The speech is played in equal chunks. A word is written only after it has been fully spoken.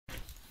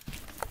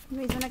You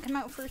guys want to come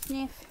out for a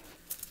sniff?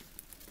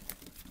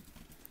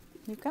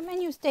 You come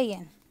in, you stay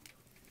in.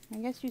 I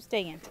guess you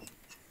stay in.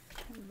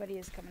 Everybody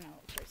is coming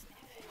out for a sniff.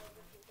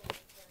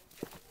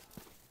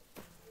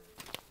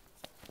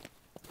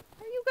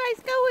 Where are you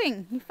guys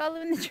going? You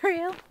following the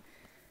trail?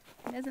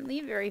 It doesn't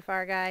lead very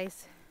far,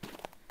 guys.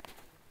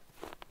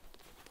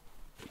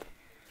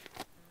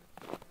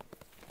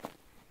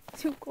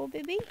 Too cold,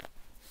 baby?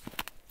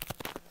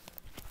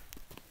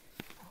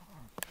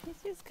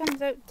 This just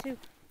comes out to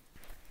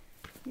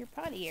your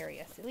potty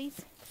area,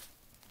 sillies.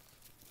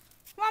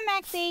 Come on,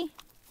 Maxie.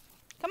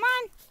 Come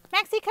on.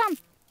 Maxie, come.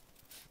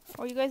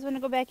 Or you guys want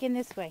to go back in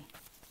this way?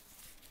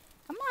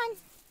 Come on.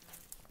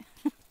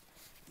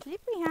 Sleepy,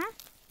 huh?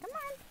 Come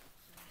on.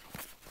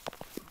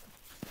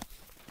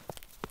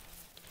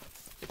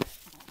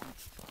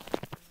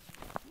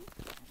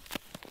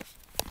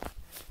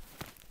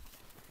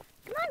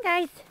 Come on,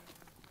 guys.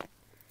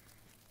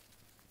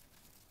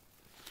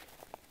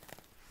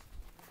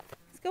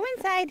 Let's go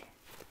inside.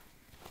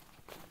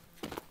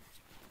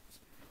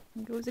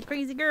 There goes the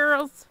crazy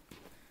girls.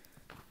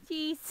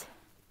 Jeez.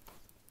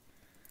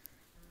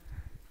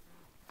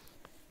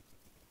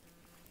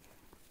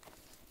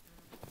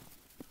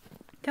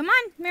 Come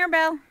on,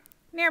 Mirabelle.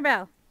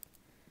 Mirabelle.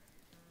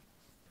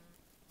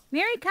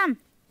 Mary, come.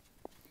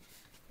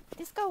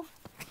 Just go.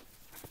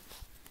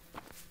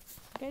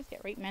 You guys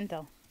get right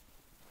mental.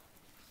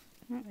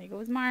 Oh, there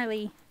goes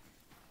Marley.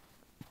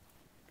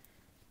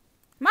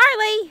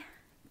 Marley!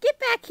 Get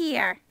back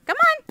here. Come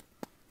on.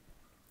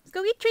 Let's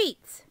go get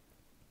treats.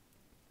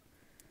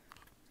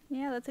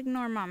 Yeah, let's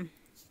ignore Mom.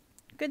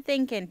 Good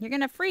thinking. You're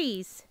going to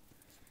freeze.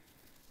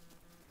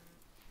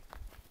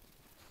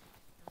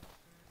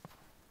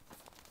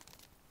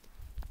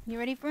 You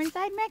ready for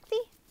inside,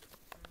 Maxie?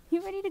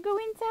 You ready to go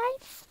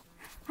inside?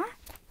 Huh?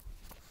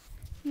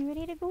 You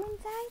ready to go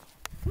inside?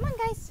 Come on,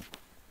 guys.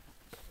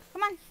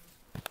 Come on.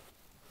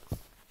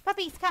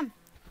 Puppies, come.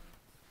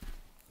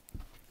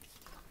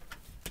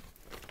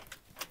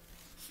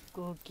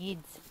 Go,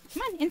 kids.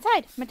 Come on,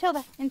 inside.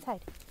 Matilda,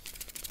 inside.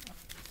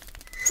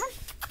 Come on.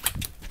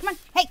 Come on.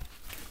 Hey,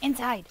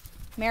 inside.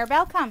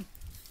 Maribel, come.